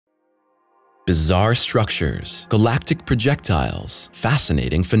bizarre structures, galactic projectiles,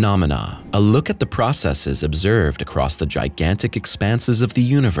 fascinating phenomena. A look at the processes observed across the gigantic expanses of the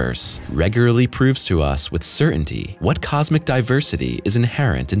universe regularly proves to us with certainty what cosmic diversity is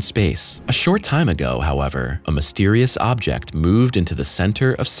inherent in space. A short time ago, however, a mysterious object moved into the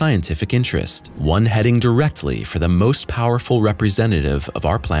center of scientific interest, one heading directly for the most powerful representative of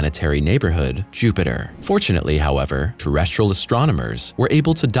our planetary neighborhood, Jupiter. Fortunately, however, terrestrial astronomers were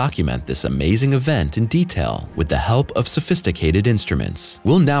able to document this amazing event in detail with the help of sophisticated instruments.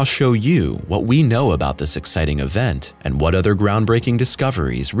 We'll now show you what we know about this exciting event and what other groundbreaking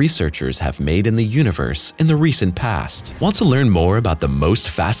discoveries researchers have made in the universe in the recent past. Want to learn more about the most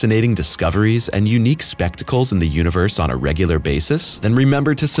fascinating discoveries and unique spectacles in the universe on a regular basis? Then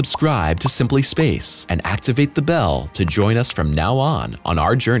remember to subscribe to SimplySpace and activate the bell to join us from now on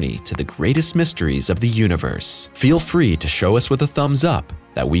our journey to the greatest mysteries of the universe. Feel free to show us with a thumbs up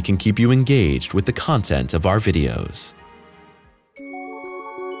that we can keep you engaged with the content of our videos.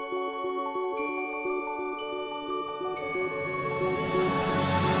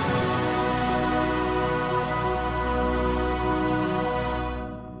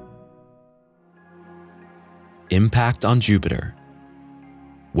 Impact on Jupiter.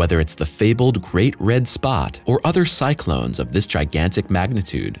 Whether it's the fabled Great Red Spot or other cyclones of this gigantic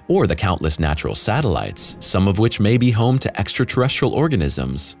magnitude, or the countless natural satellites, some of which may be home to extraterrestrial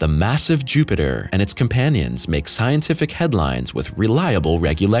organisms, the massive Jupiter and its companions make scientific headlines with reliable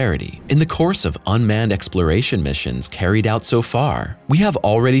regularity. In the course of unmanned exploration missions carried out so far, we have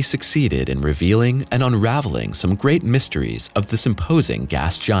already succeeded in revealing and unraveling some great mysteries of this imposing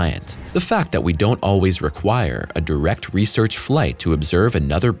gas giant. The fact that we don't always require a direct research flight to observe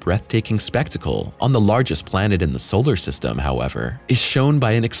another breathtaking spectacle on the largest planet in the solar system, however, is shown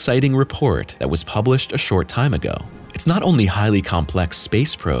by an exciting report that was published a short time ago. It's not only highly complex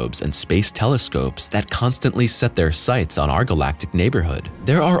space probes and space telescopes that constantly set their sights on our galactic neighborhood.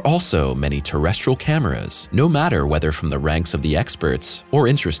 There are also many terrestrial cameras, no matter whether from the ranks of the experts or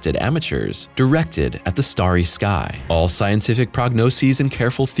interested amateurs, directed at the starry sky. All scientific prognoses and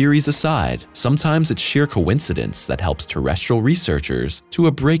careful theories aside, sometimes it's sheer coincidence that helps terrestrial researchers to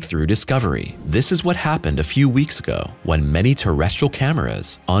a breakthrough discovery. This is what happened a few weeks ago when many terrestrial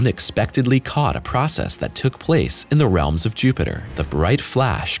cameras unexpectedly caught a process that took place in the realms of Jupiter. The bright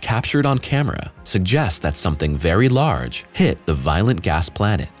flash captured on camera suggests that something very large hit the violent gas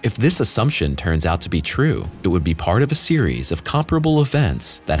planet. If this assumption turns out to be true, it would be part of a series of comparable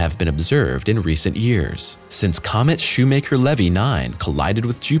events that have been observed in recent years. Since comet Shoemaker-Levy 9 collided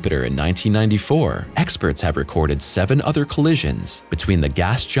with Jupiter in 1994, experts have recorded 7 other collisions between the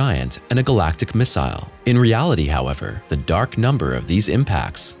gas giant and a galactic missile. In reality, however, the dark number of these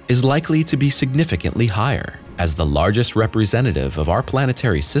impacts is likely to be significantly higher. As the largest representative of our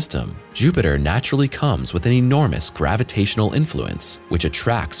planetary system, Jupiter naturally comes with an enormous gravitational influence, which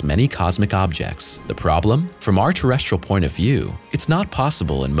attracts many cosmic objects. The problem? From our terrestrial point of view, it's not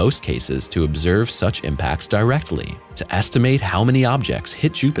possible in most cases to observe such impacts directly. To estimate how many objects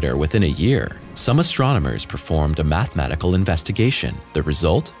hit Jupiter within a year, some astronomers performed a mathematical investigation. The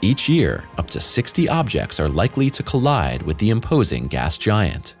result? Each year, up to 60 objects are likely to collide with the imposing gas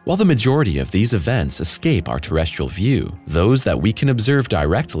giant. While the majority of these events escape our terrestrial view, those that we can observe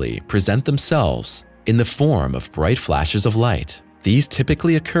directly present themselves in the form of bright flashes of light. These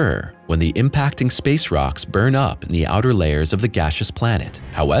typically occur when the impacting space rocks burn up in the outer layers of the gaseous planet.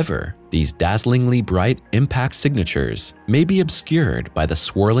 However, these dazzlingly bright impact signatures may be obscured by the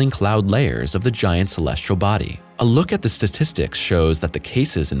swirling cloud layers of the giant celestial body. A look at the statistics shows that the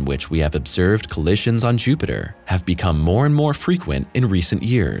cases in which we have observed collisions on Jupiter have become more and more frequent in recent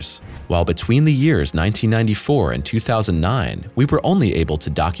years. While between the years 1994 and 2009, we were only able to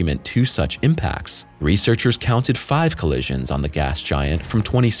document 2 such impacts, researchers counted 5 collisions on the gas giant from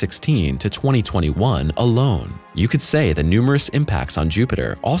 2016 to 2021 alone. You could say the numerous impacts on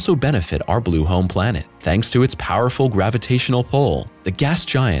Jupiter also benefit our blue home planet. Thanks to its powerful gravitational pull, the gas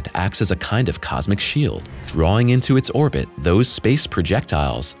giant acts as a kind of cosmic shield, drawing into its orbit those space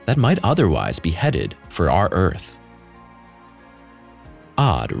projectiles that might otherwise be headed for our Earth.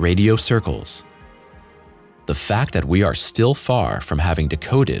 Odd radio circles. The fact that we are still far from having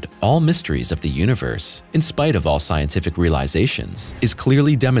decoded all mysteries of the universe, in spite of all scientific realizations, is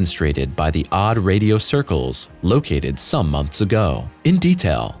clearly demonstrated by the odd radio circles located some months ago. In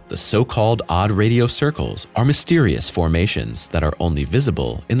detail, the so-called odd radio circles are mysterious formations that are only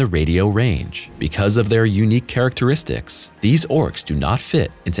visible in the radio range. Because of their unique characteristics, these orcs do not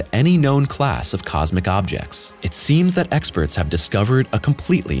fit into any known class of cosmic objects. It seems that experts have discovered a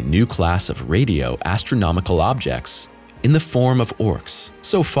completely new class of radio astronomical objects in the form of orcs.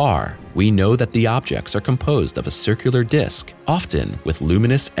 So far, we know that the objects are composed of a circular disk, often with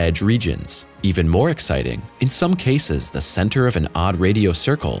luminous edge regions. Even more exciting, in some cases the center of an odd radio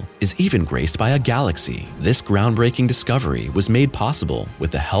circle is even graced by a galaxy. This groundbreaking discovery was made possible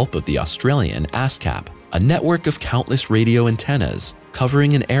with the help of the Australian ASCAP, a network of countless radio antennas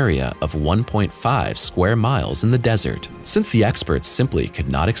covering an area of 1.5 square miles in the desert. Since the experts simply could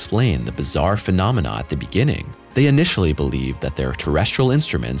not explain the bizarre phenomena at the beginning, they initially believed that their terrestrial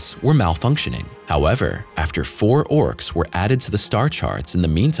instruments were malfunctioning. However, after 4 orcs were added to the star charts in the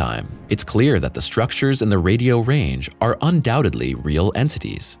meantime, it's clear that the structures in the radio range are undoubtedly real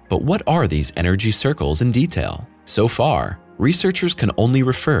entities. But what are these energy circles in detail? So far, researchers can only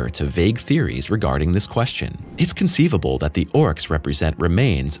refer to vague theories regarding this question. It's conceivable that the orcs represent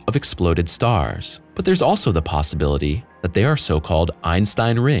remains of exploded stars, but there's also the possibility that they are so-called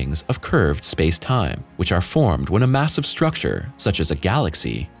Einstein rings of curved space-time, which are formed when a massive structure, such as a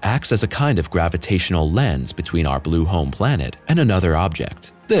galaxy, acts as a kind of gravitational lens between our blue home planet and another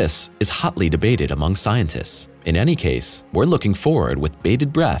object. This is hotly debated among scientists. In any case, we're looking forward with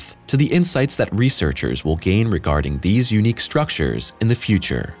bated breath to the insights that researchers will gain regarding these unique structures in the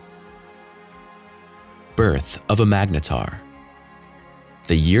future. Birth of a magnetar.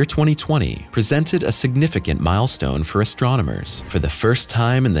 The year 2020 presented a significant milestone for astronomers. For the first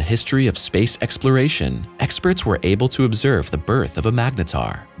time in the history of space exploration, experts were able to observe the birth of a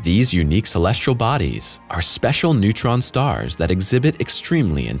magnetar. These unique celestial bodies are special neutron stars that exhibit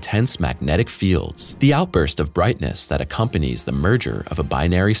extremely intense magnetic fields. The outburst of brightness that accompanies the merger of a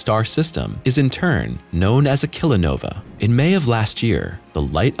binary star system is in turn known as a kilonova. In May of last year, the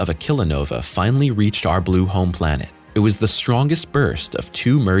light of a kilonova finally reached our blue home planet. It was the strongest burst of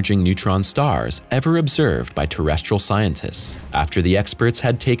 2 merging neutron stars ever observed by terrestrial scientists. After the experts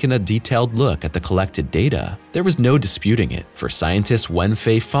had taken a detailed look at the collected data, there was no disputing it. For scientist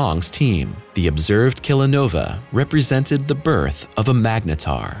Wenfei Fang's team, the observed kilonova represented the birth of a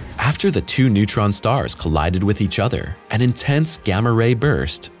magnetar. After the 2 neutron stars collided with each other, an intense gamma-ray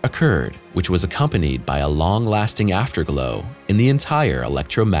burst occurred, which was accompanied by a long-lasting afterglow in the entire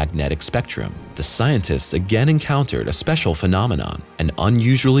electromagnetic spectrum. The scientists again encountered a special phenomenon, an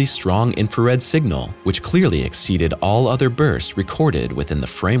unusually strong infrared signal which clearly exceeded all other bursts recorded within the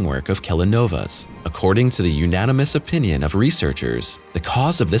framework of kilonovas. According to the unanimous opinion of researchers, the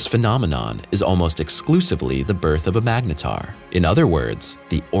cause of this phenomenon is almost exclusively the birth of a magnetar. In other words,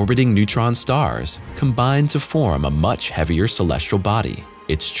 the orbiting neutron stars combine to form a much heavier celestial body.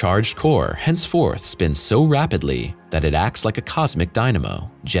 Its charged core henceforth spins so rapidly that it acts like a cosmic dynamo,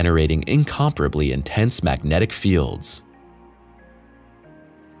 generating incomparably intense magnetic fields.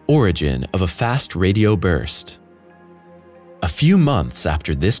 Origin of a fast radio burst. A few months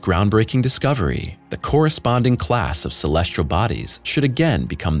after this groundbreaking discovery, the corresponding class of celestial bodies should again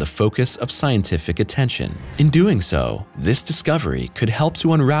become the focus of scientific attention. In doing so, this discovery could help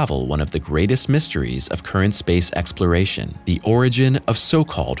to unravel one of the greatest mysteries of current space exploration, the origin of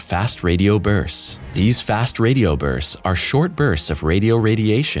so-called fast radio bursts. These fast radio bursts are short bursts of radio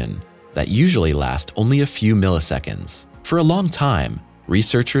radiation that usually last only a few milliseconds. For a long time,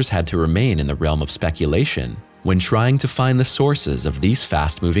 researchers had to remain in the realm of speculation when trying to find the sources of these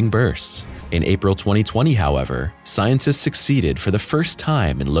fast-moving bursts. In April 2020, however, scientists succeeded for the first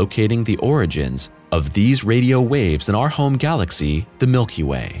time in locating the origins of these radio waves in our home galaxy, the Milky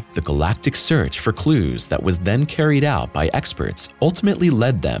Way. The galactic search for clues that was then carried out by experts ultimately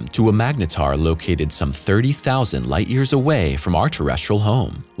led them to a magnetar located some 30,000 light-years away from our terrestrial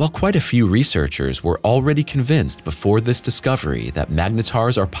home. While quite a few researchers were already convinced before this discovery that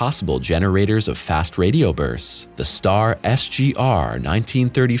magnetars are possible generators of fast radio bursts, the star SGR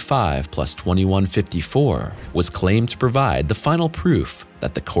 1935 plus 2154 was claimed to provide the final proof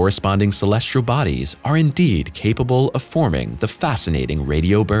that the corresponding celestial bodies are indeed capable of forming the fascinating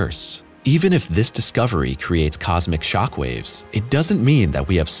radio bursts. Even if this discovery creates cosmic shockwaves, it doesn't mean that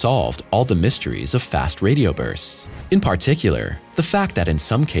we have solved all the mysteries of fast radio bursts. In particular, the fact that in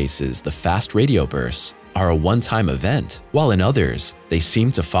some cases the fast radio bursts are a one-time event, while in others, they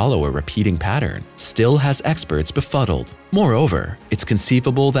seem to follow a repeating pattern, still has experts befuddled. Moreover, it's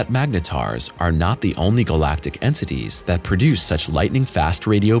conceivable that magnetars are not the only galactic entities that produce such lightning-fast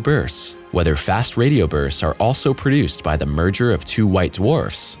radio bursts. Whether fast radio bursts are also produced by the merger of 2 white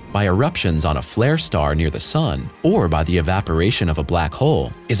dwarfs, by eruptions on a flare star near the Sun, or by the evaporation of a black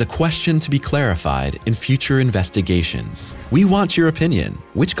hole, is a question to be clarified in future investigations. We want your opinion.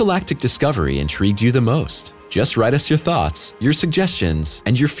 Which galactic discovery intrigued you the most? Just write us your thoughts, your suggestions,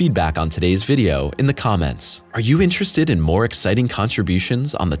 and your feedback on today's video in the comments. Are you interested in more exciting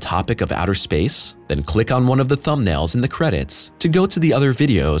contributions on the topic of outer space? Then click on one of the thumbnails in the credits to go to the other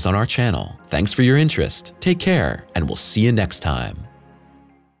videos on our channel. Thanks for your interest, take care, and we'll see you next time.